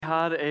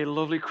had a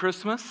lovely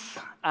Christmas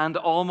and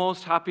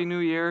almost Happy New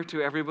Year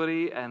to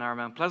everybody in our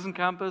Mount Pleasant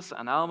campus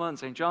and Alma and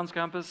St. John's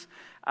campus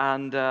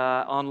and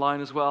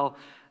online as well.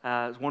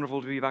 It's wonderful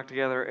to be back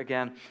together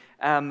again.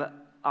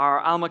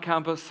 Our Alma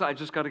campus, I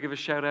just got to give a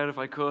shout out if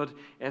I could.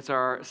 It's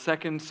our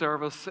second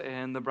service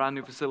in the brand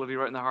new facility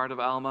right in the heart of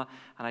Alma,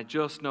 and I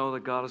just know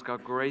that God has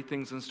got great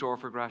things in store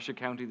for Gratiot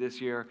County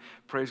this year.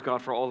 Praise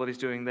God for all that He's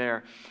doing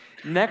there.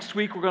 Next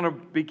week, we're going to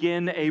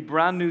begin a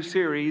brand new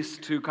series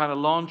to kind of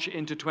launch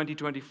into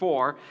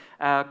 2024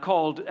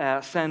 called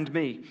Send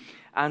Me.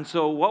 And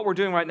so what we're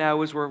doing right now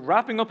is we're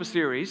wrapping up a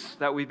series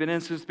that we've been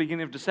in since the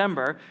beginning of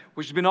December,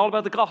 which has been all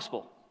about the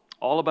gospel,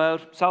 all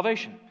about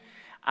salvation.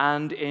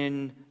 And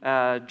in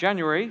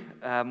January,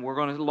 we're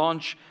going to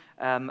launch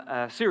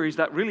a series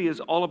that really is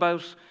all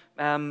about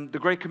the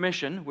Great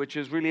Commission, which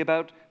is really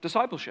about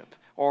discipleship,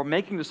 or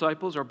making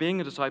disciples, or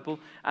being a disciple,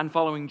 and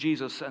following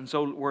Jesus. And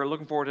so we're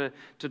looking forward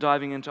to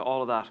diving into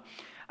all of that.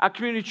 At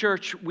Community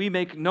Church, we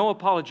make no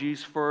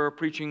apologies for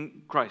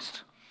preaching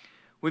Christ.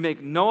 We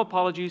make no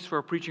apologies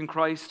for preaching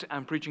Christ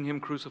and preaching Him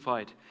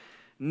crucified.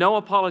 No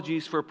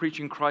apologies for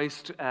preaching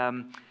Christ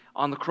on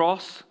the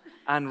cross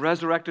and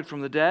resurrected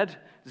from the dead.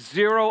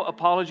 Zero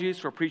apologies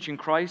for preaching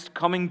Christ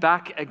coming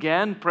back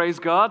again. Praise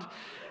God.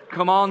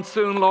 Come on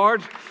soon,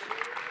 Lord.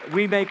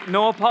 We make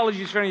no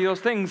apologies for any of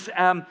those things.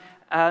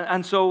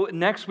 And so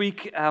next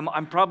week,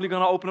 I'm probably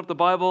going to open up the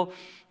Bible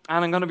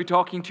and I'm going to be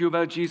talking to you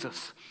about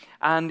Jesus.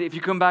 And if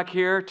you come back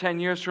here 10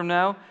 years from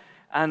now,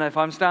 and if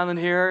I'm standing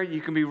here,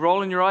 you can be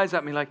rolling your eyes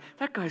at me like,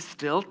 that guy's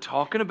still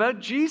talking about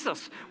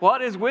Jesus.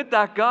 What is with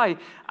that guy?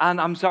 And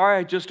I'm sorry,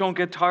 I just don't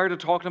get tired of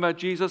talking about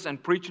Jesus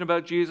and preaching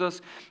about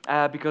Jesus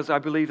because I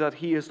believe that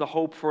He is the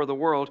hope for the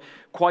world.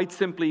 Quite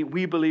simply,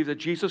 we believe that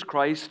Jesus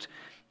Christ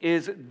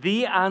is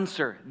the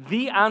answer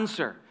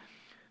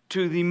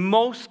to the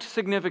most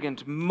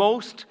significant,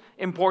 most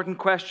important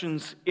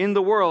questions in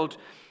the world,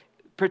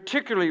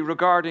 particularly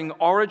regarding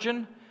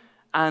origin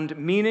and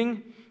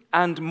meaning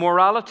and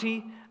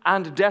morality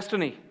and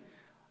destiny.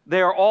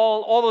 They are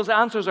all those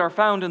answers are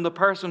found in the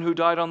person who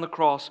died on the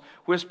cross,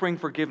 whispering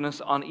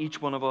forgiveness on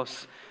each one of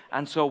us.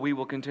 And so we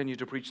will continue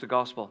to preach the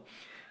gospel.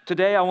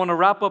 Today, I want to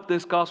wrap up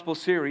this gospel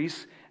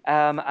series.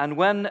 And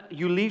when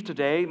you leave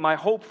today, my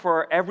hope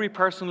for every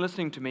person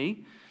listening to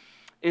me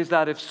is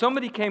that if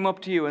somebody came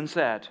up to you and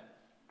said,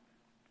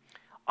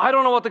 I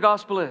don't know what the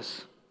gospel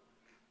is.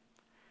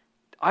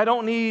 I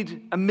don't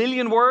need a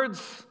million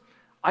words.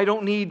 I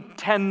don't need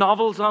 10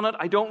 novels on it.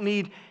 I don't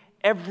need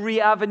every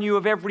avenue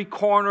of every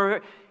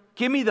corner.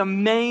 Give me the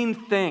main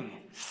thing.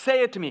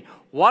 Say it to me.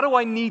 What do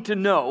I need to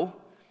know?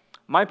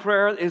 My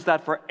prayer is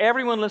that for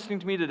everyone listening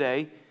to me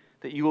today,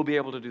 that you will be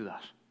able to do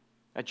that.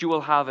 That you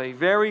will have a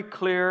very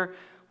clear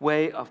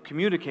way of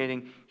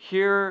communicating.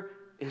 Here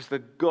is the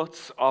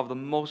guts of the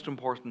most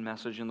important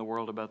message in the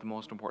world about the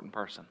most important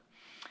person.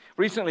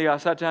 Recently, I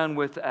sat down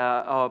with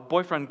a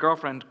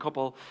boyfriend-girlfriend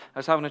couple. I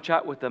was having a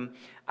chat with them,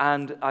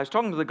 and I was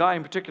talking to the guy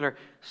in particular.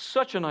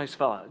 Such a nice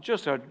fella.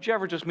 Did you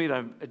ever just meet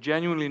a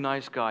genuinely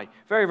nice guy?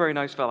 Very, very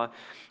nice fella.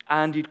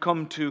 And he'd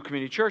come to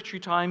Community Church a few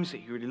times.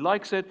 He really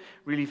likes it,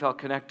 really felt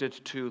connected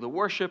to the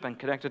worship and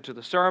connected to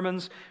the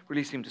sermons,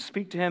 really seemed to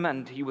speak to him,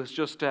 and he was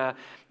just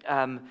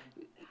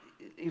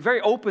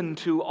very open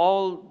to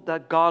all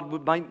that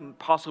God might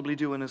possibly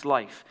do in his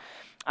life.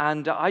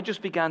 And I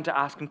just began to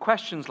ask him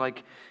questions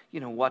like,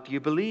 what do you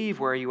believe?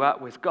 Where are you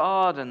at with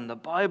God and the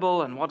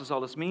Bible? And what does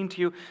all this mean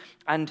to you?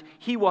 And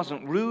he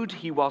wasn't rude.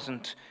 He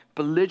wasn't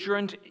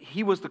belligerent.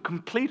 He was the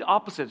complete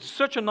opposite.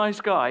 Such a nice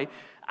guy.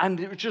 And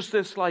it was just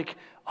this like,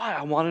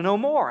 I want to know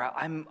more.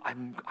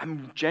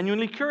 I'm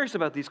genuinely curious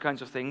about these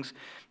kinds of things.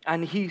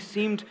 And he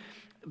seemed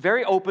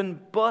very open,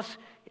 but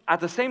at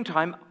the same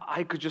time,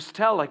 I could just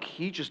tell like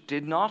he just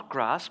did not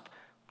grasp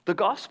the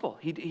gospel.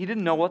 He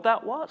didn't know what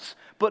that was.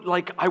 But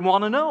like, I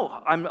want to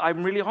know.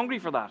 I'm really hungry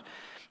for that.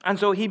 And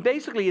so he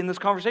basically, in this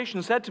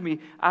conversation, said to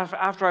me,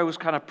 after I was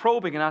kind of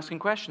probing and asking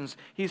questions,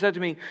 he said to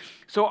me,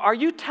 so are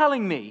you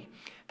telling me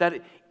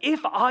that if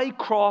I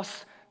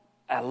cross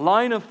a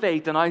line of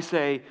faith and I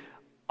say,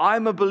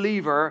 I'm a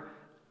believer,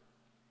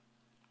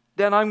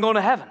 then I'm going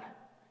to heaven?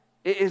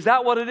 Is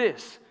that what it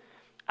is?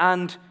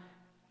 And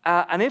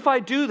if I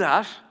do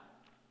that,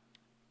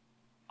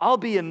 I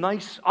think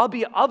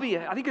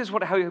this is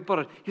how he put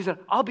it. He said,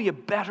 I'll be a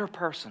better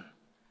person.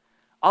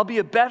 I'll be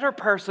a better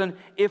person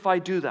if I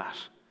do that.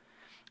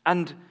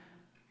 And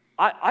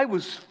I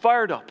was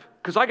fired up,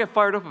 because I get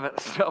fired up about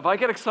stuff. I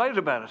get excited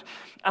about it.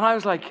 And I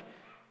was like,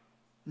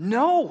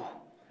 no,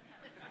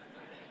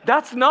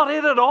 that's not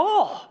it at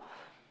all.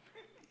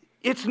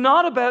 It's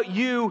not about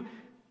you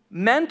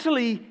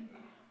mentally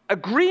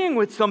agreeing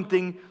with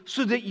something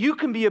so that you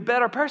can be a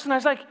better person. I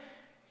was like,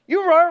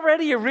 you're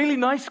already a really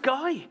nice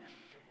guy.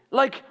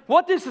 Like,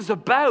 what this is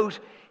about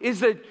is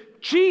that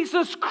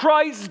Jesus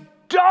Christ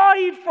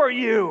died for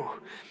you.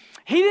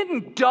 He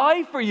didn't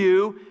die for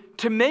you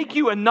to make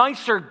you a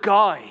nicer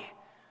guy.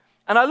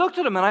 And I looked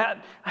at him,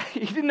 and he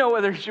didn't know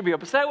whether he should be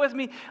upset with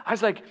me. I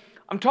was like,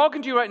 I'm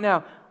talking to you right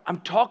now. I'm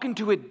talking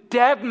to a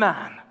dead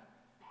man.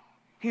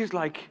 He's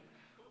like,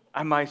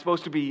 Am I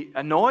supposed to be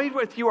annoyed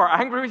with you or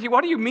angry with you?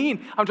 What do you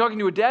mean? I'm talking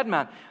to a dead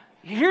man.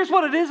 Here's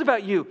what it is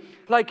about you.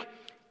 Like,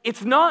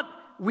 it's not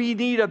we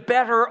need a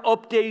better,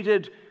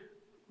 updated,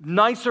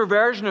 nicer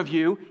version of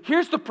you.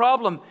 Here's the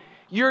problem.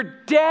 You're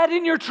dead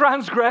in your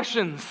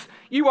transgressions.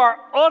 You are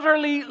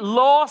utterly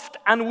lost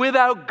and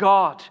without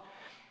God.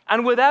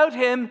 And without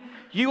Him,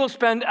 you will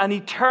spend an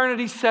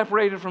eternity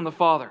separated from the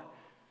Father.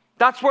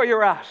 That's where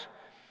you're at.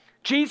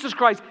 Jesus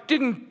Christ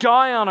didn't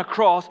die on a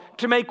cross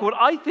to make what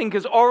I think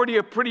is already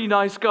a pretty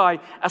nice guy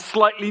a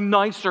slightly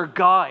nicer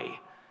guy.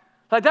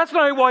 Like, that's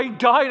not why He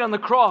died on the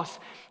cross.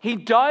 He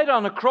died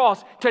on the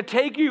cross to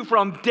take you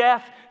from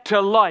death to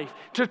life,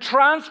 to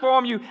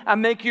transform you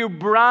and make you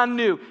brand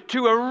new,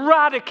 to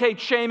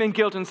eradicate shame and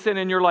guilt and sin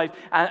in your life,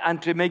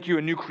 and to make you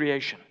a new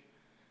creation.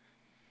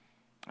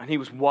 And He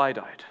was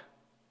wide-eyed.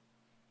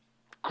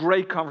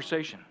 Great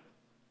conversation.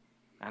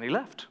 And He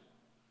left.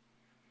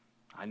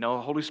 I know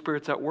the Holy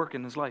Spirit's at work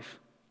in his life.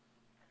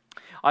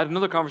 I had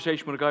another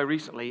conversation with a guy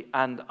recently,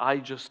 and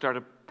I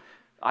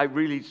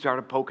really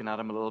started poking at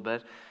him a little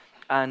bit.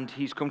 And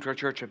he's come to our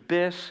church a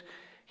bit.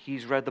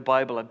 He's read the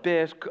Bible a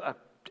bit,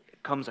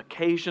 comes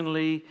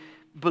occasionally,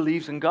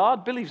 believes in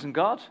God.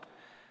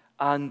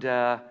 And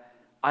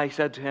I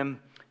said to him,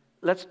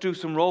 let's do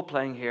some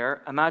role-playing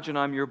here. Imagine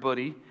I'm your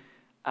buddy,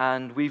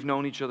 and we've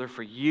known each other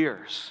for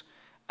years.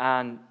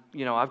 And,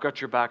 I've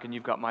got your back and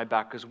you've got my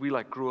back because we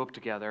grew up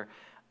together.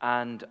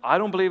 And I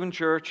don't believe in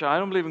church. I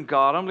don't believe in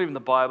God. I don't believe in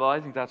the Bible. I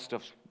think that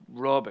stuff's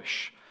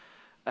rubbish.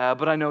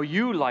 But I know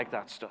you like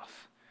that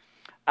stuff.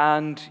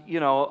 And,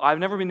 I've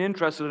never been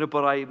interested in it,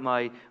 but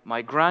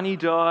my granny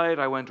died.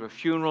 I went to a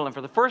funeral. And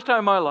for the first time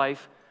in my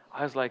life,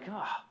 I was like,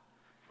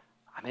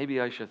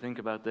 maybe I should think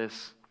about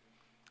this.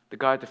 The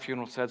guy at the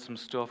funeral said some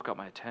stuff, got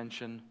my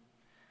attention.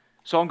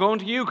 So I'm going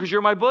to you because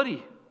you're my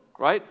buddy,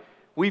 right?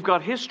 We've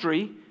got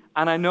history,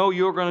 and I know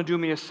you're going to do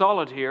me a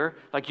solid here.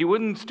 Like, you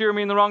wouldn't steer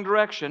me in the wrong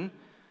direction.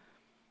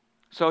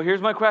 So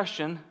here's my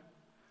question.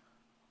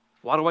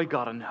 What do I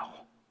got to know?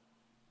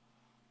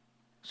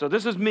 So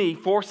this is me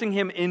forcing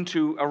him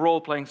into a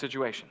role-playing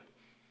situation.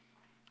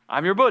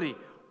 I'm your buddy.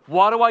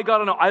 What do I got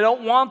to know? I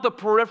don't want the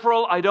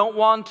peripheral. I don't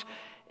want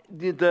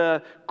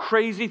the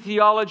crazy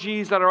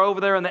theologies that are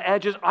over there on the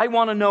edges. I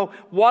want to know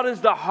what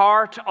is the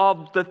heart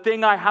of the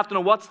thing I have to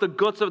know. What's the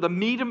guts of the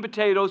meat and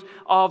potatoes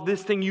of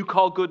this thing you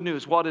call good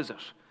news? What is it?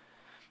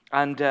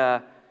 And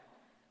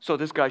so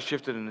this guy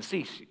shifted in the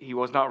seat. He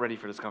was not ready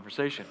for this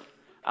conversation.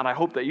 And I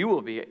hope that you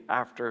will be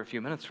after a few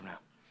minutes from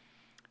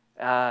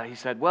now. He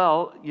said,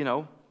 well,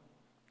 you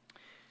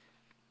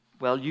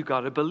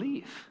got to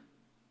believe.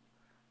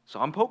 So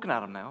I'm poking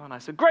at him now. And I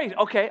said, great,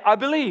 okay, I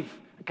believe.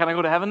 Can I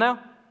go to heaven now?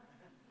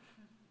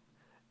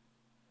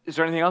 Is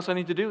there anything else I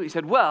need to do? He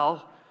said,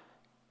 well,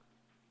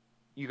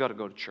 you got to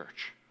go to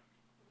church.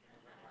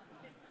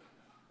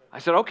 I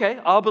said, okay,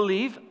 I'll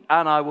believe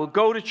and I will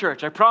go to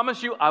church. I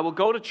promise you, I will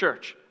go to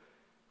church.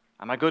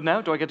 Am I good now?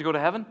 Do I get to go to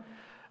heaven?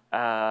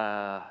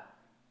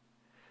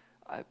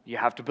 You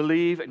have to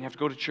believe, and you have to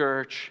go to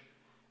church,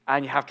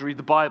 and you have to read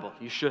the Bible.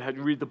 You should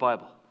read the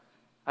Bible.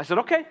 I said,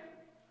 okay,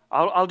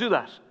 I'll do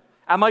that.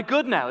 Am I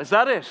good now? Is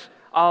that it?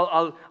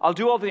 I'll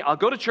do all the. I'll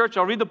go to church.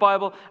 I'll read the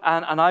Bible,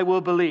 and I will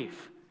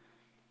believe.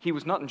 He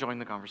was not enjoying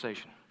the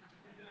conversation.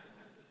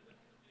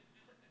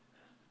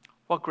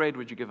 What grade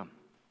would you give him?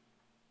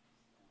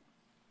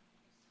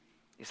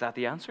 Is that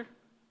the answer?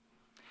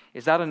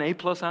 Is that an A+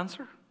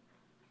 answer?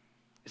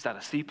 Is that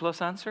a C+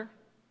 answer?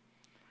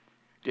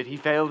 Did he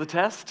fail the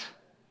test?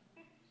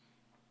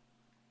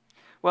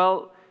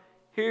 Well,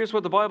 here's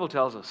what the Bible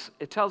tells us.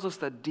 It tells us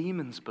that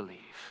demons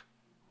believe.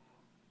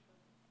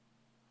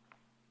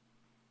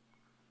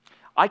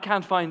 I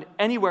can't find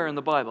anywhere in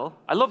the Bible,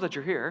 I love that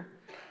you're here,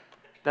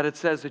 that it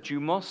says that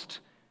you must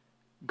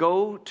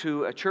go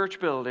to a church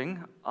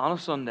building on a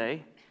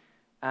Sunday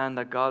and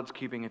that God's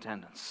keeping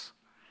attendance.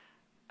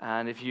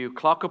 And if you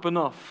clock up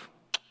enough,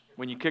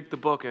 when you kick the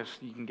bucket,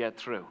 you can get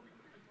through.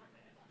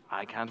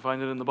 I can't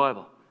find it in the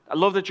Bible. I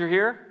love that you're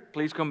here.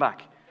 Please come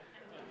back.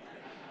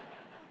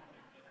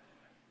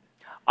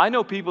 I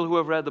know people who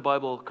have read the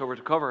Bible cover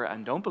to cover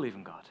and don't believe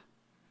in God.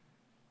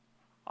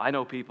 I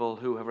know people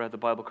who have read the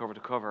Bible cover to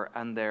cover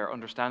and their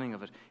understanding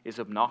of it is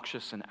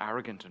obnoxious and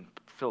arrogant and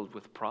filled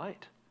with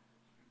pride.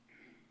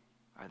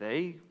 Are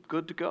they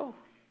good to go?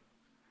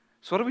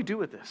 So what do we do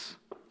with this?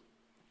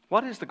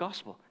 What is the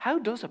gospel? How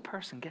does a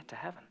person get to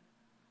heaven?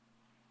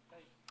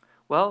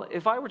 Well,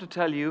 if I were to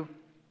tell you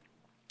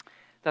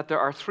that there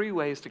are 3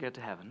 ways to get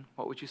to heaven,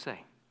 what would you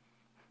say?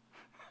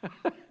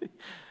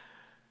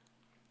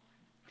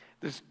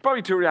 There's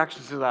probably 2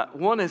 reactions to that.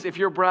 One is if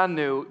you're brand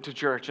new to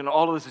church and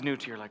all of this is new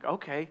to you, you're like,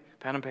 okay,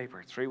 pen and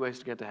paper, 3 ways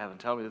to get to heaven.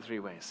 Tell me the 3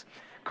 ways.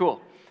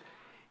 Cool.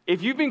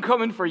 If you've been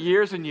coming for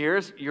years and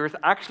years, you're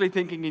actually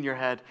thinking in your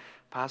head,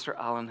 Pastor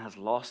Alan has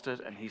lost it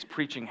and he's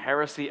preaching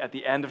heresy at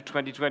the end of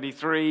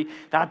 2023.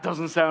 That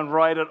doesn't sound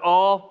right at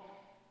all.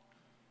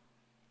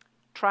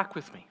 Track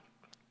with me.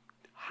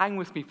 Hang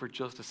with me for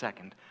just a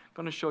second. I'm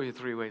going to show you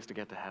 3 ways to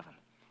get to heaven.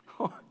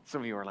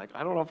 Some of you are like,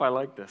 I don't know if I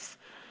like this.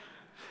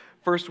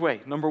 First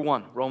way, number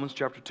one, Romans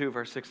chapter 2,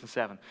 verse 6 and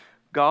 7.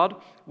 God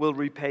will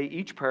repay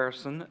each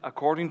person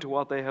according to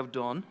what they have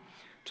done.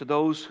 To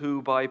those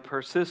who by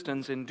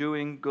persistence in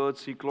doing good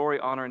seek glory,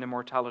 honor, and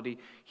immortality,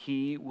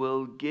 He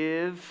will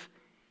give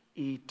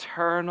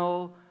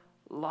eternal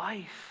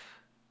life.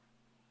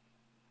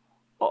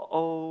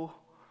 Uh-oh.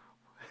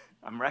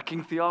 I'm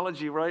wrecking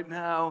theology right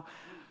now.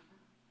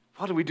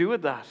 What do we do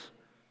with that?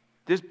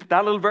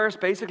 That little verse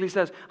basically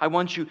says, I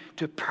want you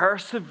to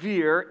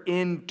persevere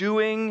in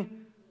doing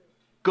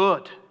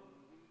good.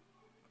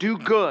 Do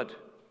good.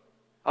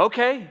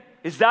 Okay,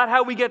 is that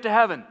how we get to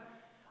heaven?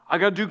 I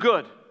got to do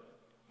good.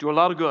 Do a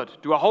lot of good.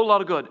 Do a whole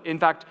lot of good. In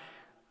fact,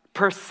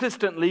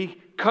 persistently,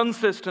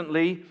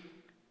 consistently,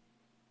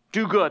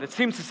 do good. It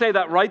seems to say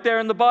that right there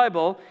in the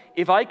Bible.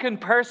 If I can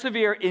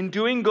persevere in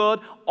doing good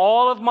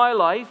all of my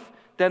life,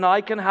 then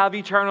I can have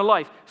eternal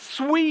life.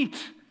 Sweet.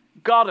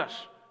 Got it.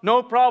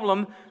 No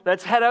problem.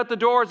 Let's head out the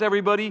doors,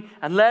 everybody,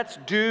 and let's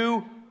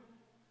do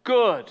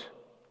good.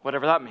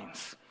 Whatever that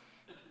means.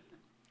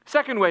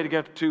 Second way to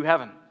get to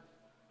heaven.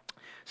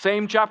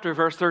 Same chapter,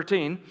 verse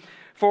 13.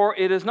 For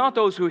it is not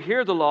those who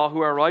hear the law who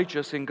are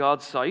righteous in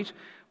God's sight,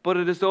 but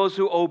it is those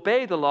who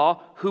obey the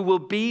law who will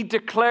be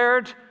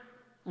declared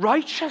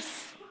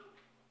righteous.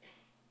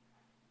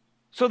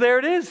 So there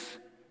it is.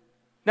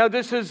 Now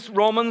this is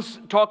Romans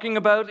talking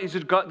about, this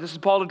is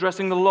Paul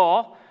addressing the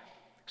law.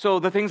 So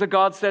the things that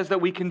God says that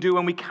we can do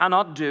and we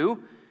cannot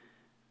do.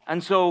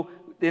 And so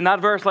in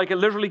that verse, like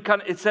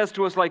it says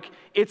to us, like,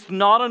 it's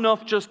not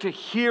enough just to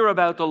hear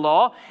about the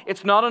law.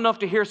 It's not enough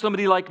to hear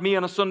somebody like me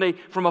on a Sunday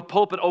from a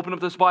pulpit open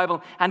up this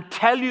Bible and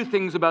tell you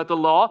things about the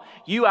law.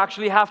 You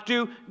actually have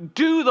to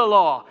do the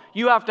law.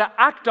 You have to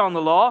act on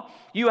the law.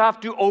 You have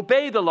to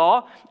obey the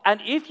law.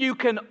 And if you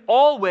can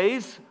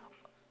always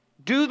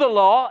do the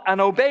law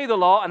and obey the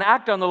law and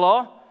act on the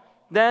law,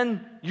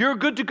 then you're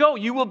good to go.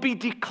 You will be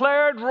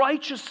declared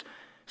righteous.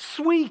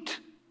 Sweet.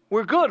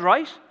 We're good,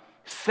 right?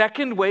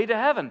 Second way to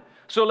heaven.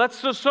 So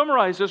let's just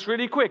summarize this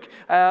really quick.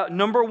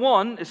 Number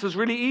one, this is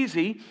really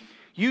easy.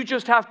 You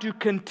just have to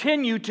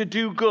continue to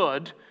do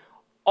good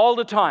all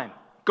the time.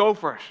 Go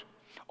for it.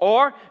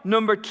 Or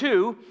number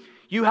two,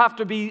 you have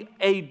to be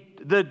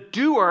the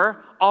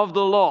doer of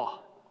the law.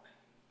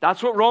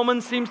 That's what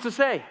Romans seems to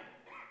say.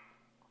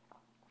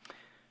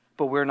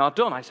 But we're not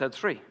done. I said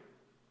three.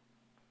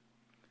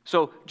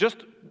 So just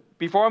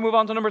before I move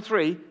on to number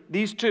three,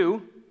 these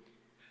two.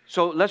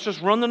 So let's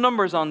just run the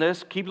numbers on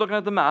this. Keep looking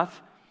at the math.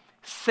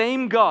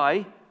 Same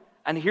guy,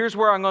 and here's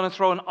where I'm going to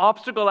throw an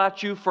obstacle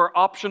at you for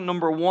option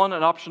number one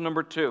and option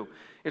number two.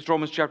 It's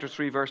Romans chapter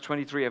 3, verse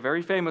 23, a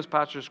very famous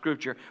passage of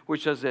Scripture,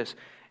 which says this: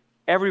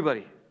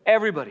 everybody,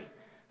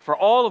 for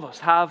all of us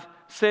have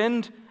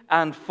sinned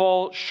and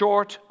fall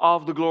short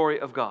of the glory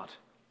of God.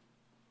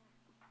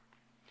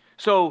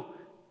 So,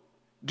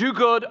 do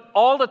good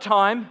all the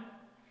time,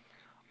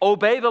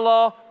 obey the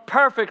law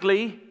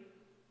perfectly,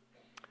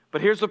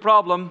 but here's the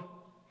problem: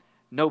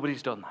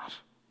 nobody's done that.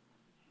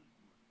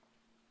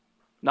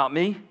 Not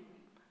me,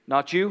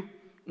 not you,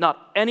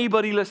 not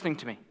anybody listening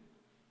to me.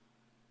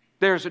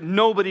 There's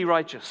nobody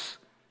righteous.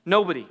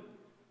 Nobody.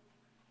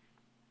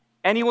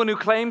 Anyone who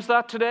claims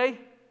that today,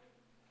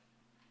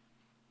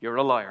 you're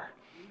a liar.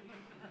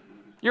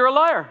 You're a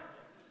liar.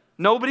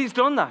 Nobody's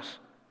done that.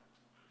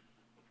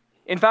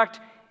 In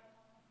fact,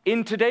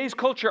 in today's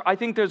culture, I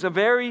think there's a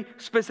very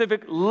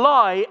specific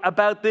lie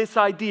about this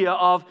idea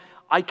of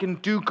I can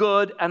do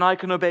good and I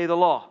can obey the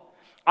law.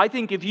 I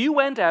think if you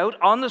went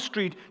out on the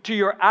street to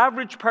your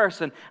average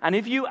person and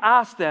if you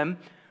asked them,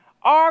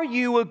 are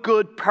you a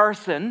good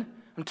person?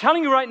 I'm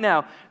telling you right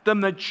now, the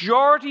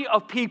majority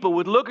of people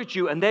would look at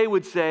you and they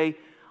would say,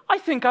 I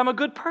think I'm a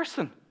good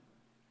person.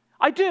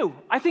 I do.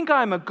 I think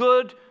I'm a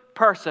good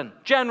person.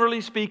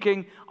 Generally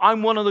speaking,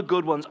 I'm one of the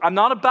good ones. I'm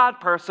not a bad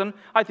person.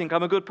 I think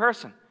I'm a good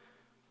person.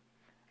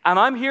 And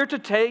I'm here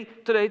today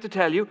to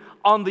tell you,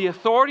 on the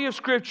authority of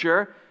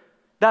Scripture,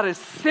 that is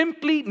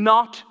simply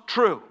not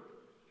true.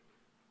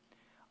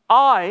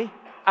 I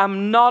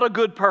am not a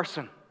good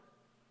person.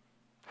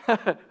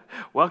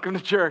 Welcome to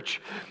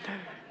church.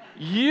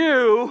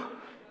 You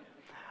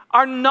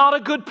are not a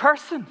good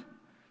person.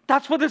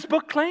 That's what this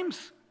book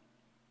claims.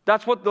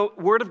 That's what the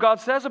Word of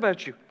God says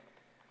about you.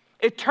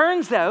 It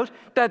turns out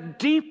that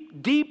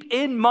deep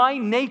in my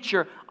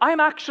nature, I'm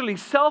actually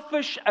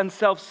selfish and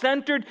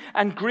self-centered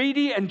and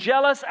greedy and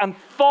jealous and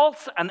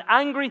false and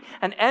angry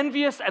and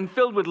envious and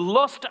filled with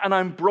lust, and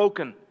I'm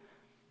broken.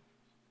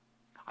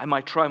 I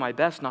might try my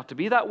best not to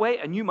be that way,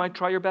 and you might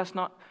try your best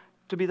not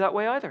to be that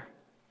way either.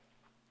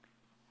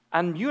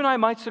 And you and I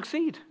might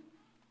succeed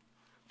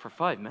for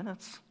 5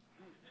 minutes.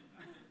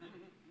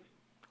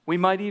 We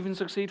might even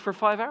succeed for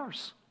 5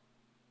 hours.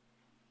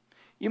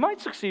 You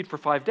might succeed for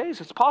 5 days.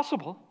 It's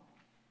possible.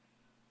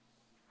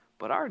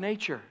 But our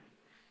nature,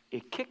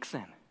 it kicks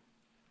in.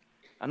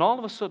 And all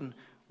of a sudden,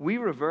 we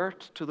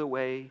revert to the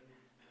way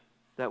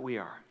that we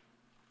are.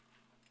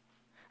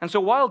 And so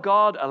while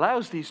God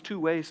allows these two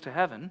ways to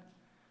heaven,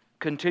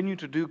 continue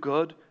to do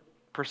good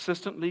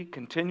persistently,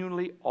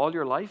 continually, all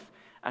your life,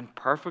 and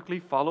perfectly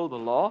follow the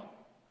law,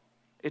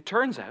 It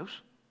turns out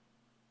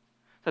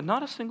that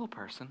not a single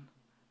person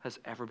has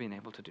ever been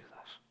able to do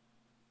that.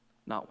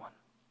 Not one.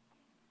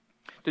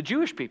 The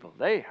Jewish people,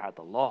 they had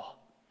the law.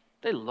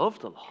 They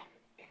loved the law.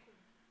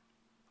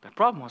 The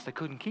problem was they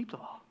couldn't keep the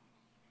law.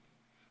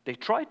 They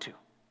tried to.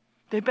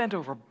 They bent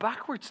over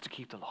backwards to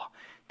keep the law.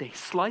 They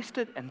sliced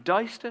it and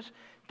diced it.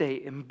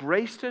 They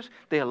embraced it.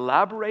 They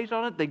elaborated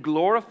on it. They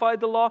glorified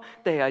the law.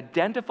 They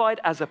identified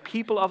as a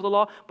people of the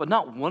law, but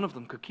not one of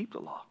them could keep the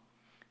law.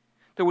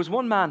 There was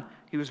one man,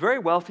 he was very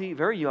wealthy,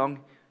 very young.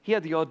 He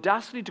had the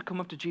audacity to come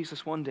up to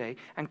Jesus one day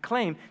and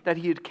claim that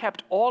he had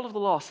kept all of the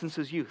law since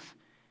his youth.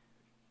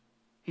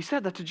 He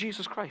said that to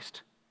Jesus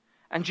Christ.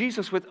 And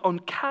Jesus, with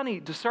uncanny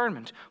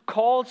discernment,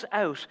 calls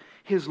out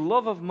his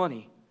love of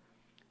money,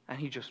 and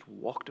he just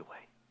walked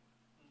away.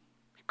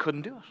 He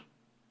couldn't do it.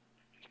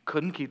 He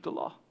couldn't keep the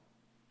law.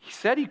 He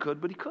said he could,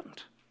 but he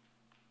couldn't.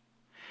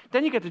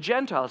 Then you get the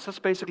Gentiles. That's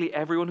basically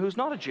everyone who's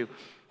not a Jew.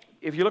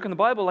 If you look in the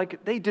Bible,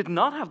 they did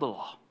not have the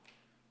law.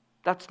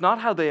 That's not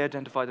how they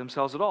identify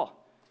themselves at all.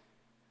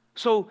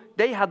 So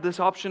they had this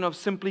option of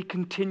simply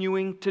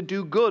continuing to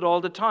do good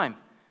all the time.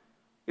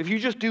 If you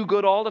just do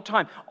good all the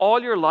time, all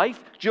your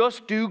life,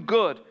 just do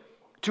good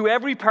to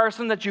every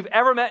person that you've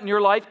ever met in your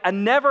life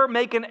and never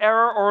make an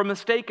error or a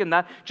mistake in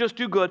that, just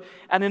do good.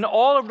 And in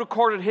all of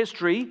recorded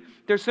history,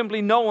 there's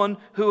simply no one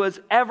who has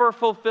ever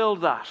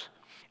fulfilled that.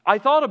 I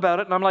thought about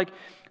it and I'm like,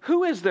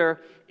 who is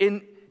there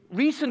in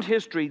recent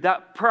history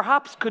that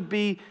perhaps could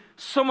be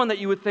someone that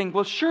you would think,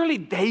 well, surely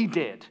they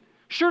did.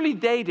 Surely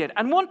they did.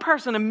 And one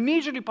person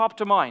immediately popped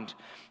to mind.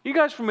 You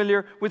guys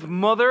familiar with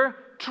Mother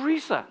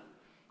Teresa?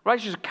 Right?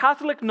 She's a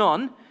Catholic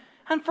nun.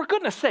 And for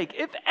goodness sake,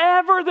 if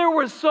ever there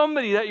was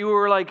somebody that you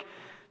were like,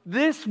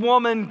 this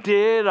woman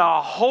did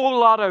a whole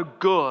lot of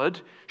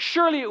good,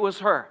 surely it was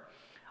her.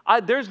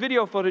 There's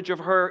video footage of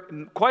her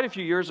quite a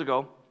few years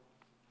ago.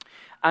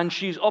 And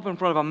she's up in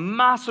front of a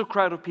massive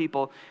crowd of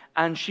people.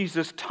 And she's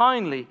this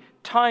tiny,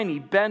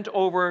 bent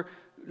over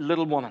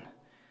little woman.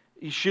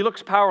 She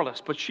looks powerless,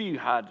 but she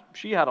had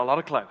a lot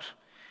of clout.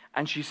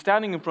 And she's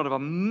standing in front of a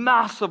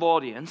massive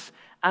audience,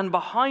 and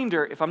behind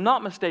her, if I'm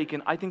not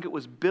mistaken, I think it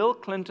was Bill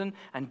Clinton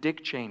and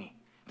Dick Cheney.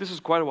 This is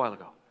quite a while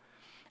ago.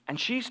 And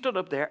she stood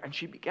up there and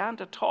she began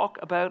to talk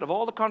about, of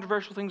all the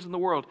controversial things in the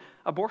world,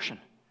 abortion.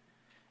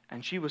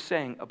 And she was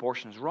saying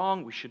abortion is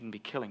wrong, we shouldn't be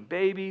killing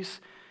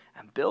babies.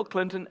 And Bill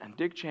Clinton and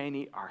Dick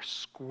Cheney are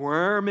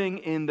squirming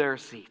in their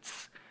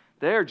seats.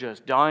 They're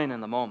just dying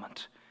in the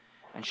moment.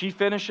 And she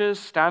finishes,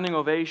 standing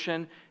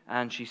ovation,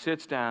 and she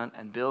sits down,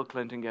 and Bill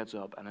Clinton gets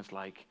up, and it's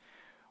like,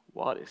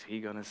 what is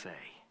he going to say?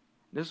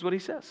 This is what he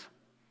says.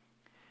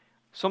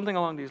 Something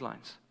along these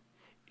lines.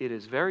 It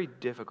is very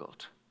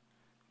difficult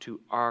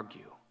to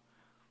argue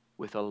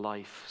with a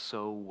life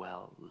so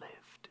well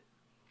lived.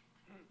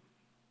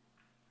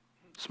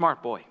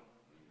 Smart boy.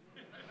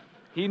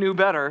 He knew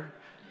better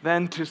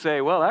than to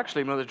say, well,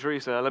 actually, Mother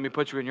Teresa, let me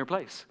put you in your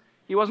place.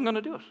 He wasn't going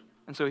to do it.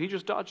 And so he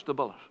just dodged the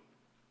bullet.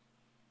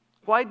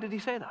 Why did he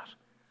say that?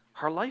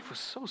 Her life was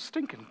so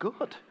stinking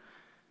good.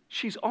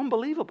 She's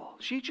unbelievable.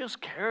 She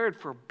just cared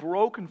for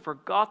broken,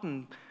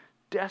 forgotten,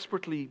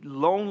 desperately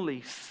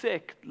lonely,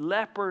 sick,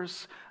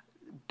 lepers,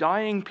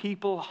 dying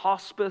people,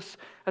 hospice.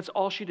 That's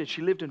all she did.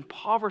 She lived in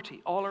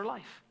poverty all her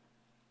life.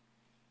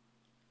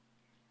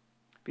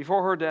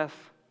 Before her death,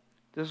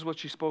 this is what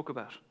she spoke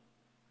about.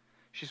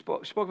 She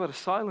spoke about a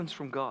silence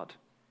from God.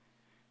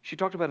 She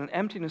talked about an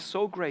emptiness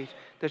so great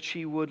that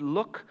she would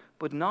look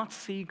but not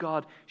see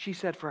God. She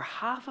said for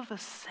half of a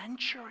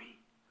century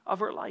of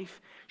her life,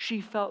 she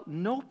felt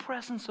no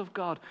presence of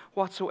God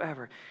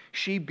whatsoever.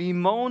 She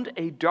bemoaned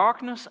a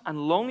darkness and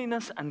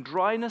loneliness and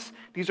dryness.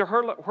 These are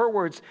her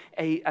words,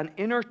 an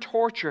inner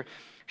torture.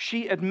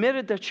 She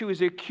admitted that she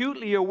was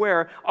acutely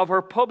aware of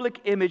her public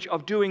image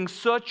of doing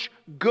such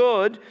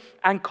good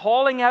and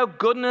calling out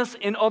goodness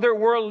in other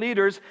world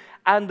leaders,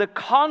 and the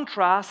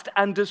contrast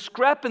and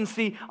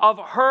discrepancy of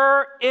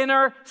her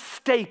inner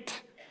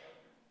state.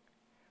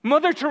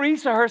 Mother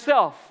Teresa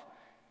herself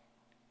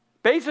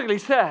basically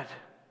said,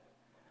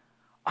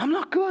 I'm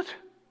not good.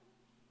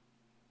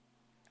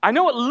 I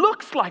know it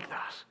looks like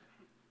that,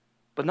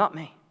 but not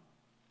me.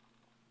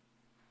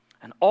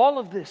 And all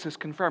of this is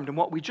confirmed in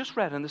what we just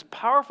read in this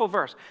powerful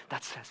verse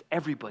that says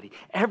everybody,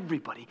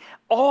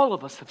 all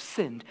of us have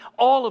sinned.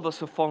 All of us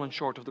have fallen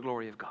short of the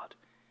glory of God.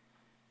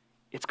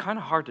 It's kind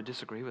of hard to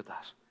disagree with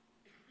that.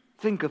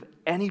 Think of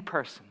any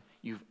person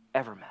you've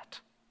ever met,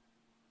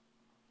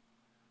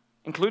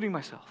 including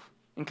myself,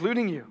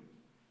 including you.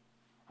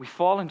 We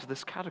fall into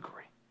this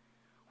category.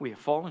 We have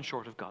fallen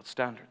short of God's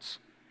standards.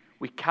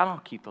 We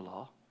cannot keep the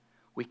law.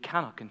 We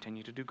cannot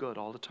continue to do good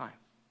all the time.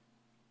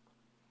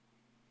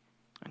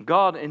 And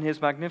God, in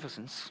His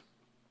magnificence,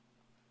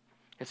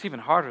 it's even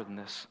harder than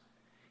this.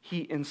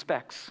 He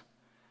inspects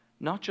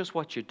not just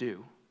what you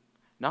do,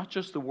 not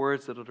just the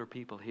words that other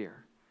people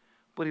hear,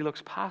 but He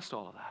looks past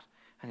all of that,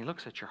 and He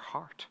looks at your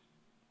heart.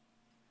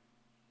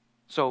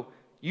 So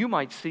you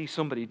might see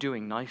somebody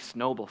doing nice,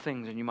 noble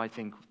things, and you might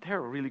think,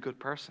 they're a really good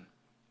person.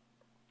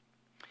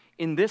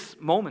 In this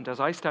moment,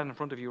 as I stand in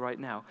front of you right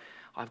now,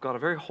 I've got a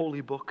very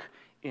holy book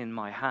in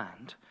my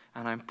hand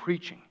and I'm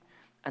preaching.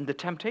 And the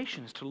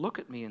temptation is to look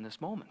at me in this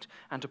moment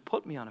and to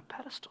put me on a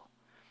pedestal.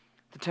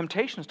 The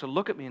temptation is to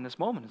look at me in this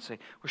moment and say,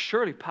 well,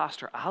 surely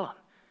Pastor Alan,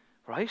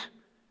 right?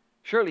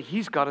 Surely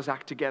he's got his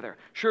act together.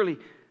 Surely,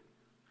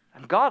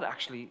 and God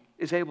actually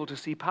is able to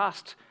see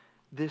past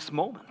this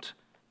moment.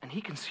 And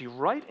he can see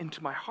right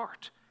into my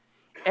heart.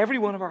 Every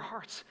one of our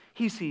hearts.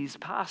 He sees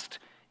past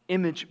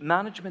image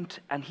management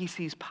and he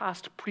sees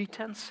past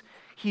pretense.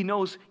 He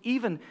knows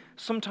even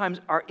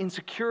sometimes our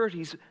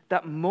insecurities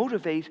that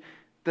motivate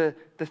the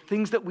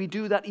things that we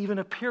do that even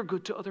appear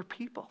good to other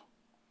people.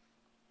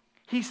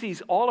 He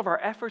sees all of our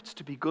efforts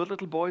to be good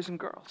little boys and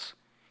girls.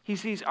 He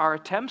sees our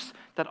attempts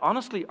that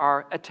honestly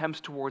are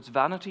attempts towards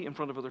vanity in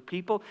front of other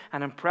people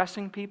and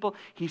impressing people.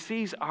 He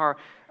sees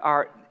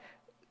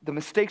the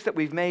mistakes that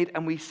we've made,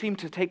 and we seem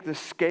to take the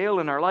scale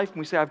in our life and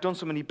we say, I've done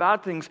so many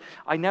bad things,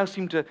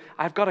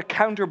 I've got to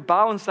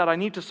counterbalance that. I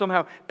need to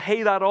somehow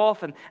pay that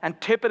off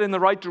and tip it in the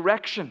right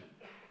direction.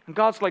 And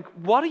God's like,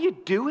 what are you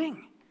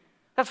doing?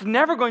 That's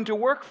never going to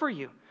work for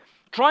you.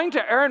 Trying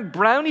to earn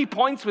brownie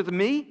points with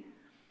me?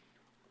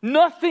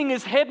 Nothing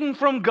is hidden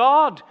from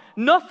God.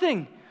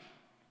 Nothing.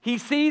 He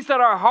sees that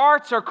our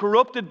hearts are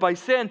corrupted by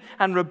sin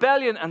and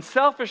rebellion and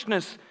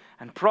selfishness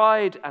and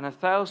pride and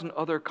 1,000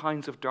 other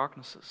kinds of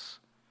darknesses.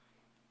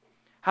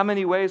 How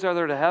many ways are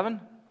there to heaven?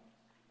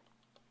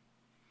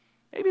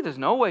 Maybe there's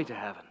no way to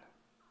heaven.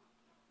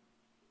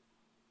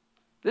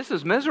 This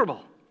is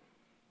miserable.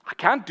 I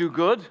can't do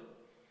good.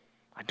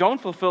 I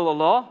don't fulfill the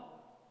law.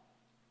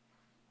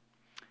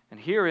 And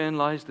herein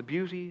lies the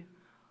beauty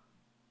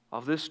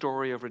of this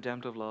story of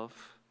redemptive love,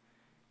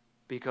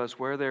 because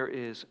where there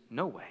is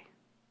no way,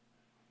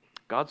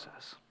 God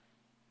says,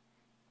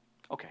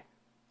 okay,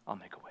 I'll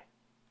make a way.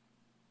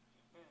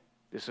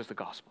 This is the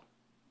gospel.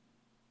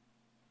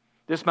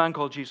 This man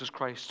called Jesus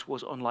Christ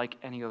was unlike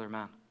any other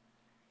man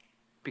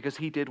because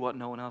he did what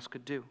no one else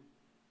could do.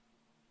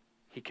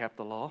 He kept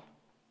the law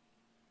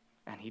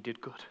and he did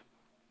good.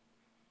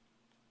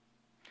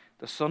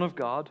 The Son of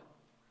God,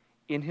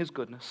 in his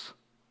goodness,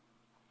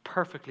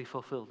 perfectly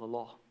fulfilled the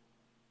law.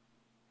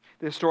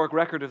 The historic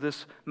record of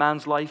this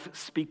man's life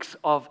speaks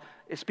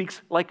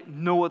like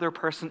no other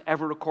person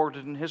ever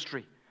recorded in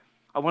history.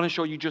 I want to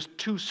show you just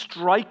two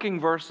striking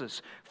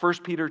verses. 1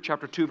 Peter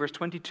chapter 2, verse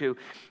 22,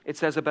 it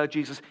says about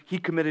Jesus, he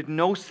committed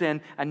no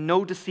sin and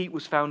no deceit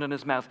was found in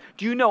his mouth.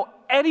 Do you know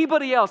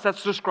anybody else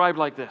that's described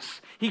like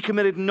this? He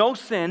committed no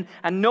sin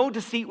and no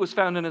deceit was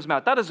found in his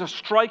mouth. That is a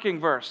striking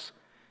verse.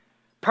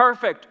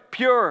 Perfect,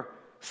 pure,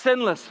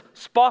 sinless,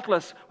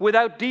 spotless,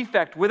 without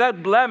defect,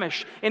 without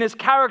blemish in his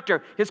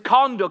character, his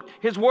conduct,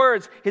 his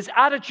words, his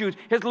attitude,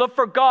 his love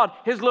for God,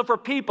 his love for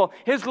people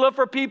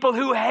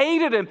who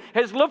hated him,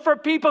 his love for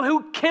people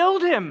who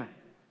killed him.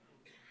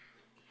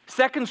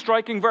 Second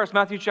striking verse,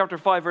 Matthew chapter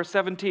 5, verse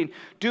 17.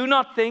 Do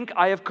not think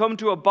I have come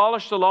to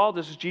abolish the law,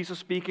 this is Jesus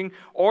speaking,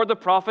 or the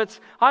prophets.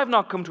 I have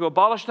not come to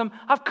abolish them,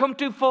 I've come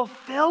to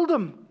fulfill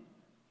them.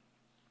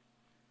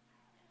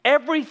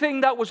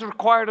 Everything that was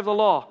required of the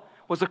law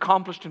was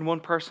accomplished in one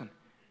person.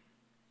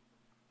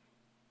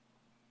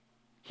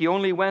 He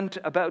only went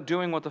about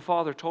doing what the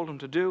Father told him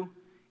to do.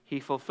 He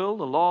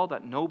fulfilled the law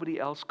that nobody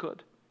else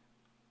could.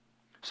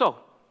 So,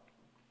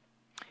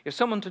 if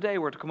someone today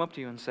were to come up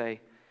to you and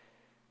say,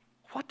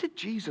 what did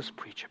Jesus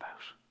preach about?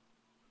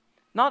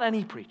 Not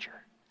any preacher.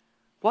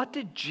 What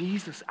did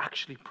Jesus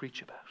actually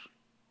preach about?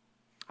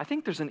 I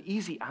think there's an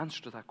easy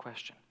answer to that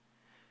question.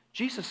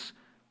 Jesus,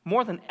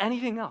 more than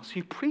anything else,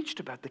 he preached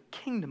about the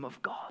kingdom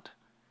of God.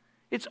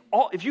 It's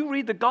all, if you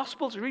read the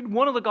Gospels, read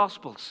one of the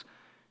Gospels.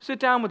 Sit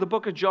down with the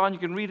book of John, you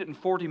can read it in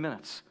 40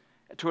 minutes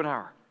to an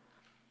hour.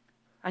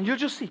 And you'll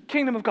just see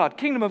kingdom of God,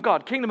 kingdom of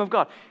God, kingdom of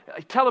God. I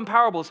tell him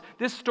parables.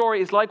 This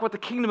story is like what the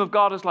kingdom of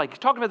God is like. He's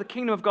talking about the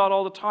kingdom of God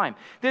all the time.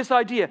 This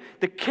idea,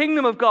 the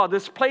kingdom of God,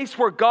 this place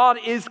where God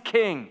is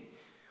king.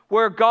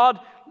 Where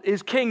God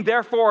is king,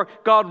 therefore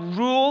God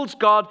rules,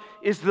 God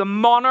is the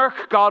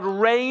monarch, God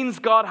reigns,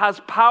 God has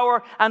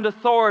power and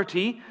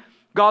authority.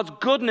 God's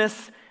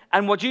goodness.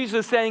 And what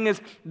Jesus is saying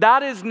is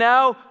that is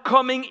now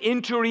coming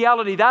into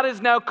reality. That is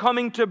now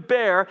coming to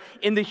bear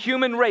in the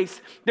human race.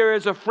 There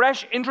is a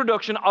fresh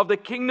introduction of the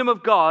kingdom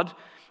of God,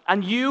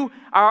 and you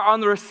are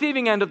on the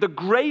receiving end of the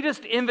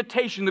greatest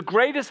invitation, the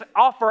greatest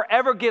offer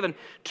ever given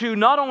to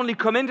not only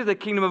come into the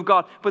kingdom of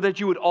God, but that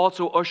you would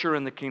also usher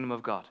in the kingdom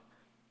of God.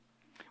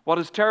 What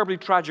is terribly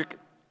tragic,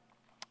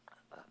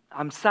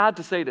 I'm sad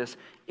to say this,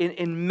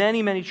 in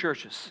many, many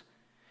churches,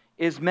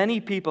 is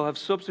many people have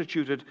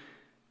substituted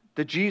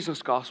the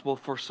Jesus gospel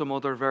for some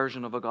other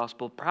version of a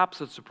gospel.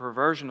 Perhaps it's a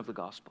perversion of the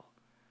gospel.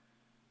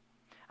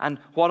 And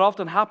what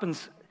often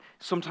happens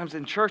sometimes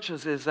in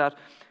churches is that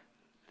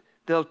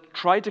they'll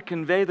try to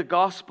convey the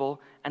gospel,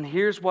 and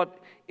here's what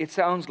it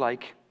sounds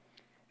like.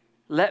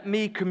 Let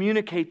me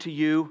communicate to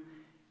you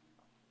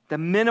the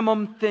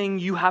minimum thing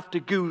you have to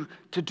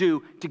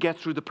do to get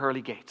through the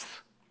pearly gates.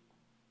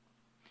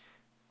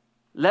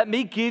 Let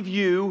me give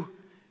you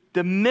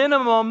the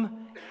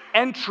minimum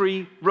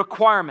entry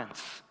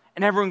requirements.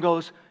 And everyone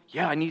goes,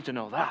 yeah, I need to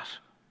know that.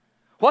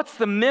 What's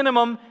the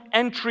minimum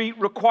entry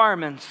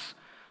requirements?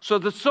 So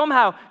that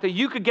somehow that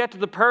you could get to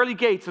the pearly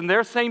gates and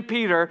there's St.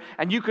 Peter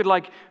and you could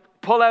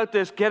pull out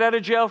this get out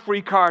of jail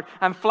free card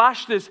and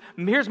flash this,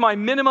 here's my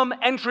minimum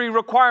entry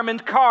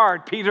requirement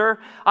card, Peter.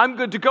 I'm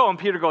good to go. And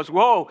Peter goes,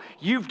 whoa,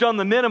 you've done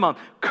the minimum.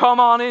 Come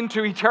on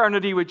into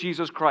eternity with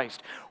Jesus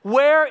Christ.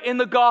 Where in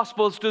the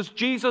Gospels does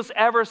Jesus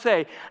ever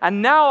say,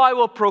 and now I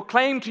will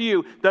proclaim to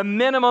you the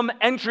minimum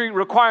entry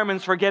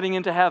requirements for getting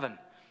into heaven?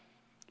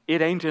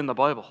 It ain't in the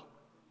Bible.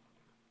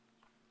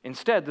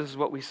 Instead, this is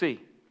what we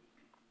see.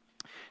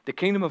 The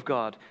kingdom of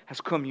God has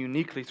come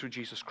uniquely through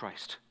Jesus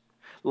Christ.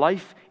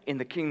 Life in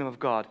the kingdom of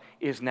God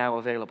is now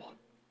available.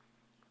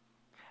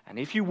 And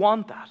if you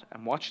want that,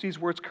 and watch these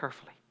words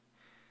carefully,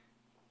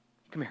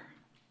 come here.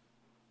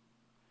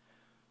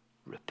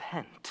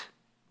 Repent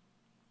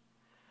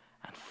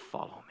and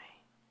follow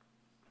me.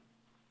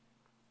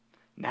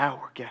 Now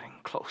we're getting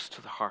close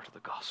to the heart of the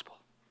gospel.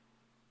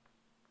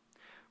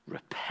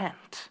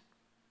 Repent.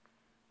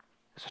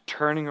 There's a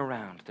turning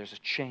around. There's a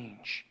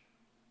change.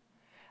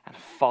 And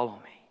follow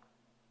me.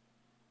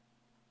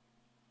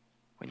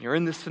 When you're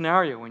in this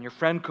scenario, when your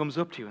friend comes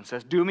up to you and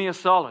says, do me a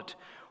solid,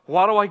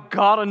 what do I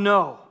gotta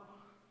know?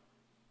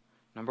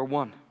 Number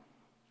one,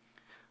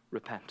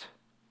 repent.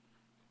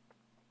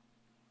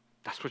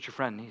 That's what your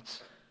friend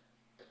needs.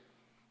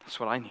 That's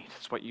what I need.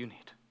 That's what you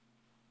need.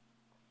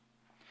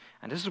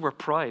 And this is where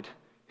pride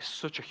is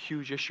such a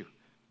huge issue.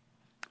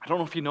 I don't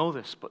know if you know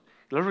this, but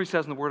it literally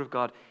says in the Word of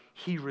God,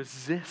 He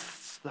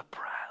resists the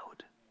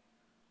proud.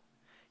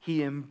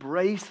 He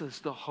embraces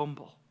the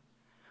humble.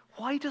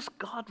 Why does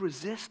God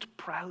resist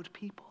proud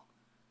people?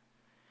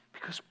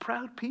 Because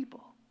proud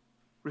people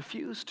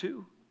refuse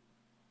to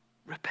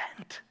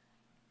repent.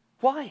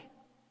 Why?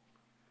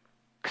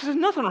 Because there's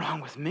nothing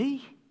wrong with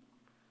me.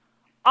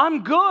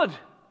 I'm good.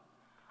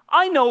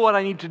 I know what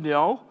I need to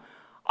know.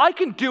 I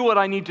can do what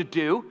I need to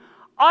do.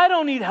 I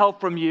don't need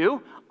help from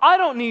you. I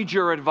don't need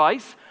your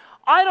advice.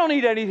 I don't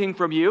need anything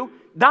from you.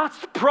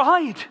 That's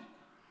pride.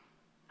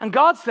 And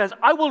God says,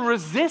 I will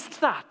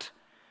resist that.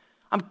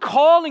 I'm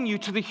calling you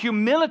to the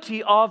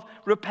humility of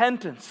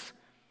repentance.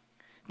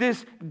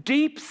 This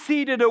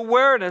deep-seated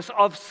awareness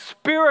of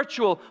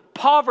spiritual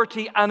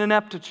poverty and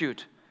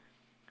ineptitude.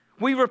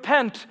 We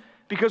repent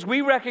because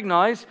we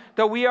recognize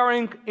that we are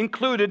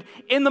included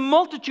in the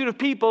multitude of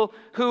people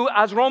who,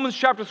 as Romans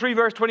chapter 3,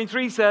 verse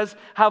 23 says,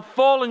 have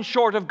fallen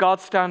short of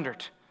God's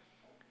standard.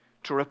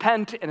 To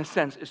repent, in a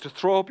sense, is to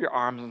throw up your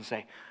arms and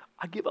say,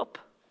 I give up.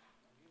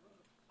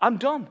 I'm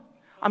done.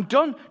 I'm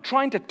done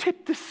trying to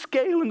tip the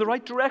scale in the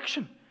right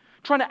direction.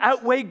 Trying to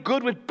outweigh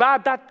good with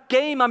bad. That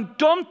game, I'm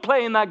done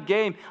playing that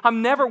game.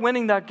 I'm never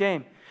winning that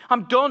game.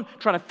 I'm done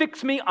trying to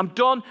fix me. I'm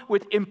done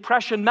with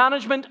impression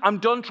management. I'm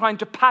done trying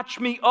to patch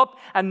me up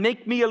and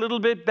make me a little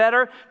bit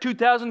better.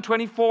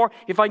 2024,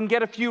 if I can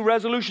get a few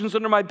resolutions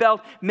under my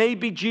belt,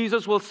 maybe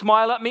Jesus will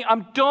smile at me.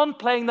 I'm done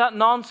playing that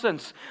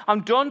nonsense.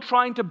 I'm done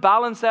trying to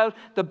balance out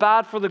the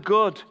bad for the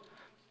good.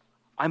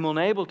 I'm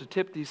unable to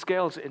tip these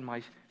scales in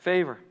my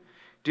favor.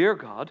 Dear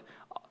God,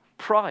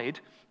 pride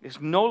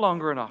is no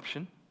longer an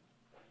option.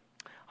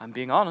 I'm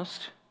being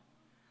honest.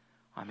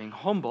 I'm being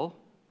humble.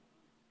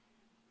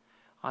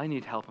 I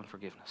need help and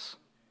forgiveness.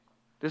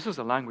 This is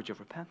the language of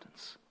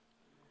repentance.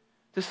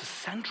 This is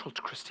central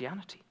to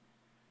Christianity.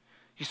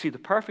 You see, the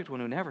perfect one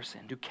who never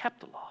sinned, who kept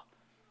the law,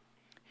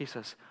 he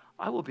says,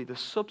 I will be the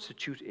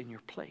substitute in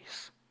your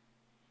place.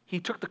 He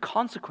took the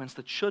consequence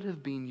that should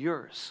have been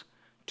yours.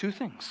 Two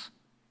things.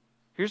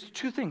 Here's the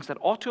two things that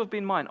ought to have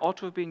been mine, ought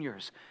to have been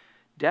yours.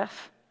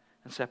 Death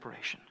and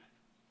separation.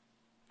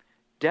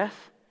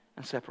 Death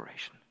and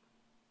separation.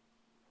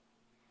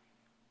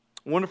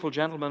 A wonderful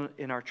gentleman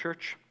in our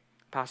church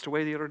passed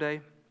away the other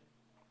day.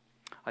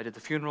 I did the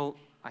funeral,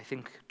 I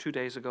think, 2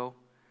 days ago,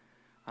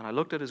 and I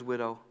looked at his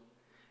widow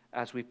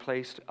as we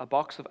placed a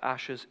box of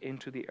ashes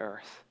into the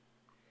earth.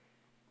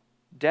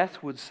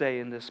 Death would say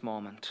in this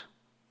moment,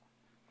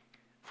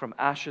 from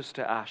ashes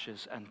to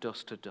ashes and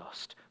dust to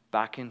dust,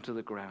 back into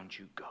the ground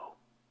you go.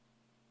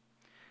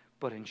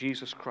 But in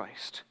Jesus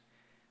Christ,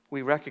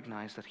 we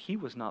recognize that he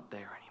was not there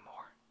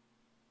anymore.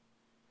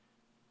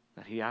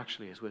 That he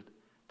actually is with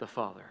the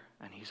Father,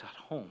 and he's at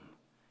home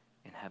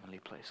in heavenly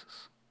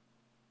places.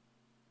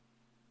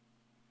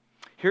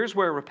 Here's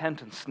where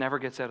repentance never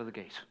gets out of the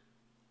gate.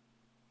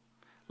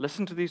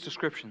 Listen to these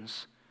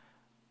descriptions.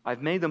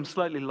 I've made them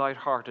slightly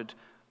lighthearted,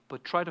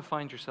 but try to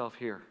find yourself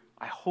here.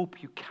 I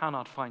hope you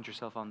cannot find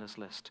yourself on this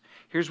list.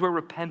 Here's where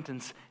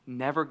repentance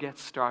never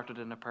gets started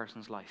in a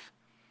person's life.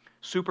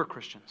 Super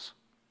Christians,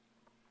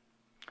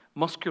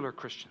 muscular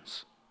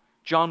Christians,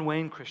 John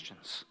Wayne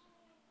Christians.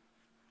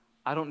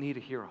 I don't need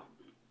a hero.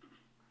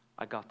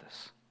 I got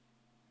this.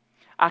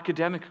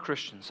 Academic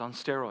Christians on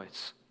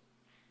steroids.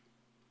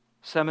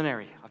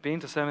 Seminary. I've been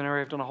to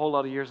seminary. I've done a whole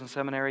lot of years in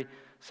seminary.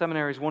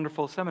 Seminary is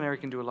wonderful. Seminary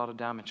can do a lot of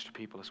damage to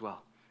people as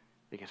well.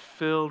 They get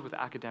filled with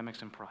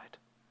academics and pride.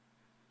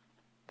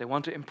 They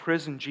want to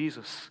imprison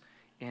Jesus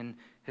in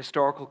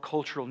historical,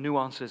 cultural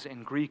nuances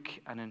in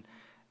Greek and in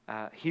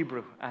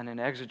Hebrew and in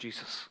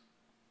exegesis.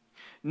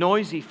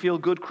 Noisy,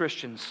 feel-good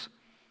Christians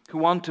who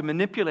want to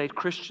manipulate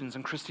Christians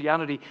and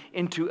Christianity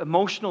into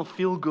emotional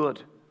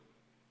feel-good.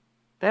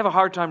 They have a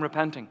hard time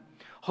repenting.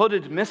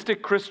 Hooded,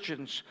 mystic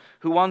Christians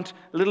who want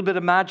a little bit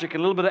of magic, a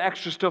little bit of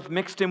extra stuff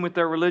mixed in with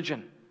their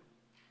religion.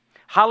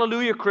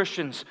 Hallelujah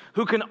Christians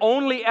who can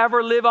only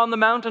ever live on the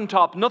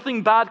mountaintop.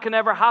 Nothing bad can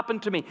ever happen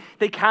to me.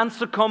 They can't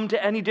succumb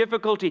to any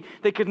difficulty.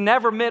 They could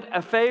never admit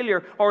a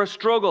failure or a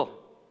struggle.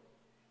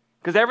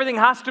 Because everything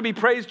has to be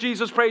praise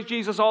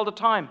Jesus all the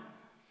time.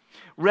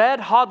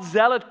 Red-hot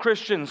zealot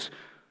Christians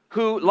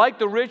who, like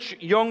the rich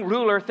young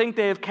ruler, think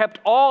they have kept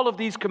all of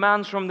these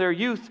commands from their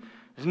youth.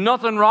 There's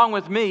nothing wrong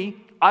with me.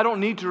 I don't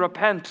need to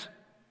repent.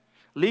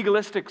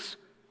 Legalistics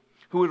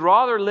who would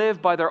rather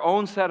live by their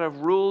own set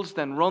of rules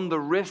than run the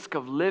risk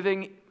of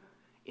living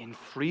in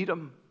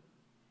freedom.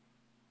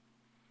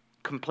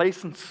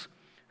 Complacents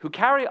who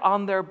carry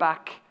on their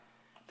back,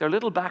 their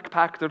little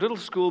backpack, their little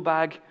school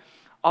bag,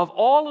 of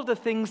all of the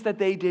things that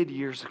they did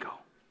years ago.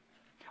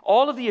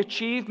 All of the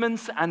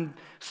achievements and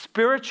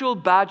spiritual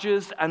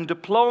badges and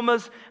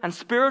diplomas and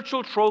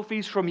spiritual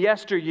trophies from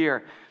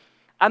yesteryear.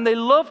 And they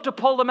love to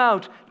pull them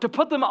out, to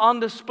put them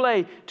on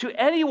display to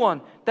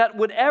anyone that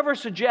would ever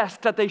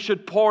suggest that they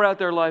should pour out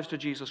their lives to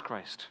Jesus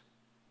Christ.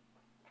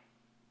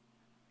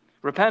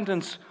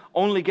 Repentance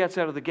only gets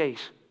out of the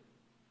gate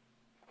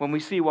when we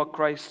see what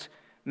Christ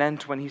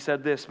meant when he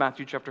said this,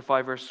 Matthew chapter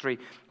 5, verse 3,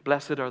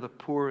 "Blessed are the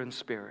poor in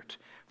spirit,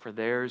 for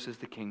theirs is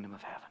the kingdom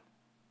of heaven."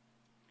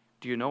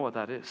 Do you know what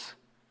that is?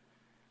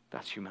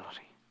 That's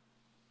humility.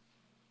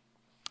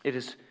 It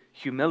is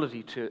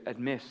humility to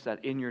admit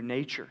that in your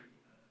nature,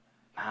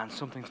 man,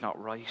 something's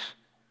not right.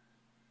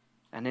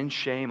 And in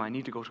shame, I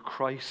need to go to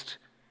Christ.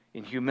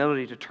 In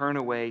humility, to turn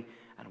away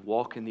and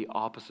walk in the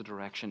opposite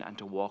direction and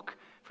to walk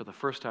for the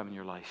first time in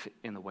your life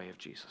in the way of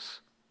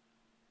Jesus.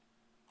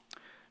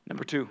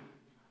 Number 2,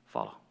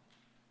 follow.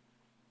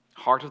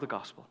 Heart of the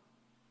gospel.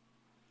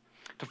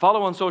 To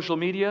follow on social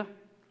media,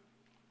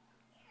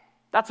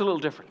 that's a little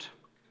different.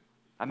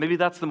 And maybe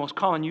that's the most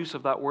common use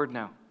of that word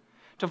now.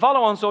 To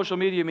follow on social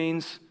media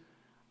means,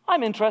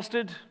 I'm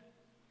interested.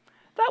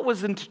 That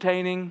was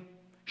entertaining.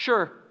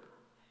 Sure,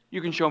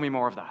 you can show me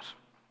more of that.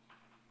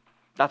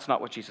 That's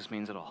not what Jesus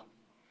means at all.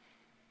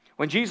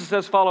 When Jesus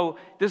says follow,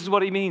 this is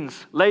what he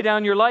means. Lay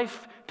down your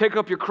life, pick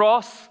up your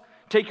cross,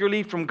 take your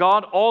leave from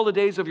God all the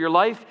days of your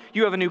life.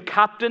 You have a new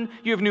captain.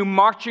 You have new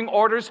marching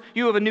orders.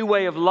 You have a new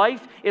way of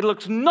life. It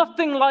looks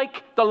nothing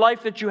like the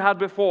life that you had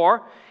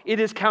before. It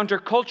is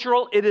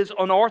countercultural. It is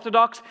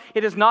unorthodox.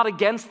 It is not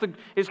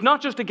it's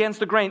not just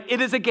against the grain.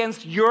 It is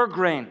against your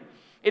grain.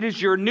 It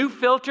is your new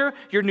filter,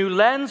 your new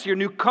lens, your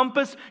new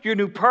compass, your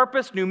new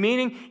purpose, new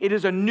meaning. It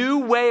is a new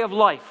way of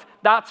life.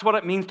 That's what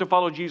it means to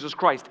follow Jesus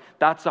Christ.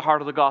 That's the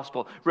heart of the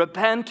gospel.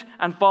 Repent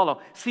and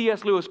follow.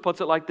 C.S. Lewis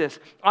puts it like this: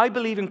 I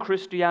believe in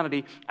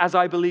Christianity as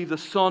I believe the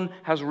sun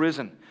has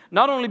risen.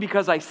 Not only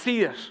because I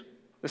see it,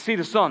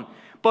 the sun,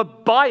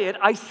 but by it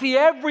I see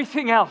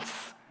everything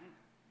else.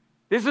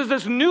 This is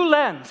this new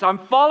lens. I'm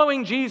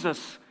following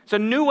Jesus. It's a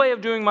new way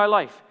of doing my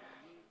life.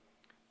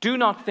 Do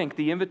not think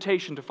the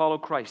invitation to follow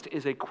Christ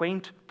is a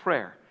quaint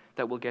prayer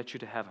that will get you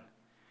to heaven.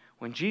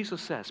 When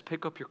Jesus says,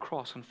 pick up your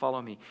cross and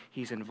follow me,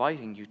 he's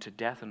inviting you to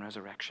death and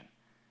resurrection.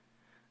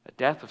 A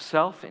death of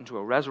self into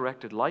a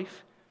resurrected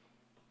life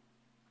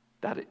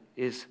that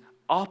is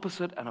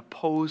opposite and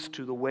opposed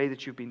to the way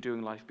that you've been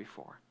doing life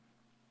before.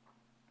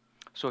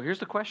 So here's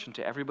the question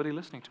to everybody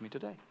listening to me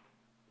today.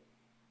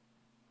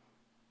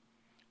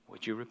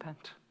 Would you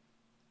repent?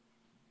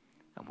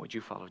 And would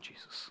you follow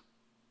Jesus?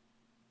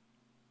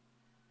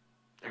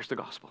 There's the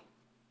gospel.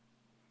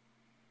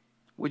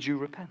 Would you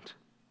repent?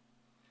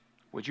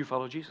 Would you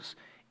follow Jesus?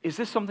 Is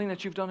this something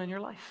that you've done in your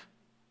life?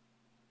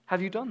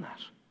 Have you done that?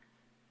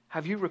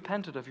 Have you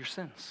repented of your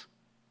sins?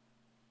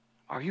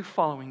 Are you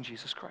following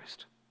Jesus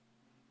Christ?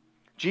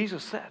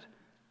 Jesus said,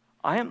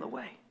 I am the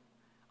way.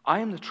 I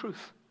am the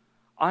truth.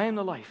 I am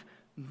the life.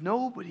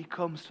 Nobody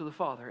comes to the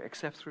Father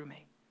except through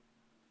me.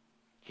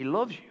 He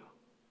loves you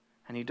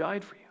and he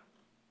died for you.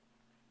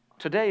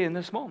 Today, in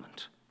this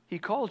moment, he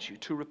calls you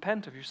to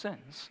repent of your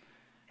sins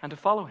and to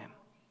follow him.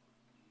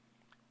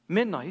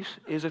 Midnight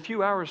is a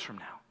few hours from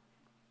now.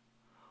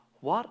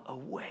 What a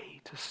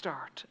way to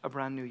start a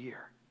brand new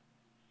year.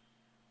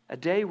 A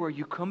day where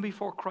you come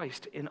before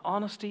Christ in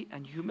honesty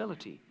and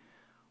humility.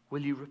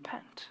 Will you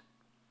repent?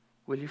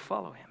 Will you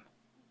follow him?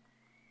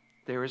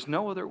 There is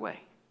no other way.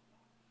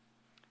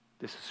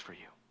 This is for you.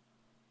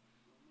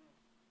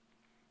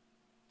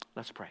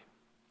 Let's pray.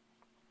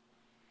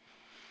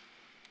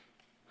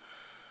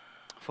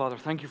 Father,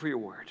 thank you for your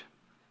word.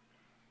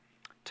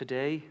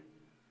 Today,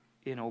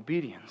 in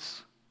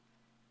obedience,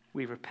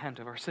 we repent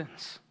of our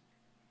sins.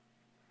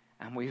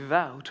 And we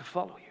vow to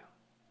follow you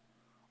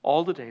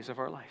all the days of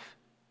our life.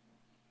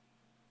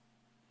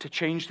 To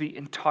change the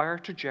entire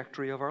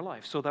trajectory of our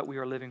life so that we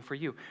are living for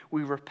you.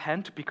 We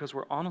repent because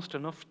we're honest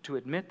enough to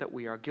admit that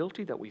we are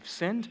guilty, that we've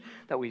sinned,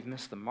 that we've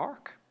missed the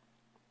mark.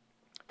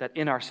 That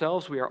in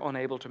ourselves we are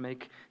unable to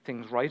make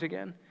things right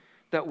again.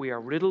 that we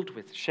are riddled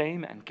with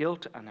shame and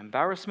guilt and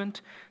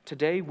embarrassment.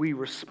 Today we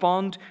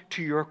respond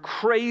to your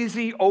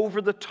crazy,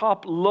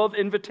 over-the-top love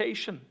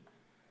invitation.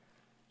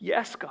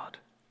 Yes, God.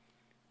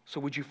 So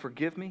would you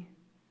forgive me?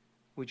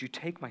 Would you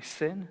take my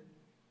sin?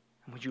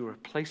 And would you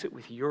replace it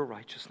with your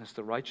righteousness,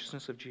 the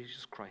righteousness of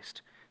Jesus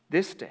Christ?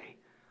 This day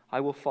I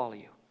will follow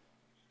you.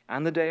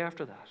 And the day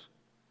after that.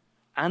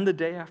 And the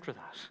day after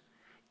that.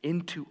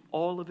 Into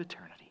all of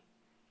eternity.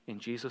 In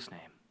Jesus' name.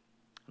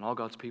 And all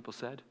God's people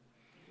said,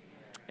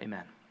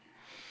 Amen.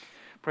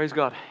 Praise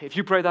God. If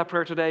you prayed that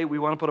prayer today, we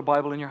want to put a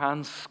Bible in your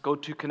hands. Go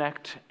to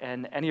Connect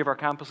in any of our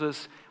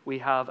campuses. We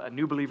have a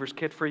New Believers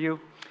kit for you.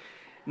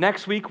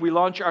 Next week, we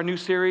launch our new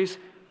series.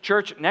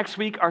 Church, next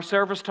week, our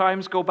service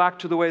times go back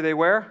to the way they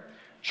were.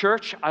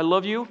 Church, I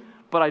love you,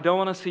 but I don't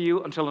want to see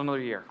you until another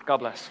year. God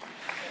bless.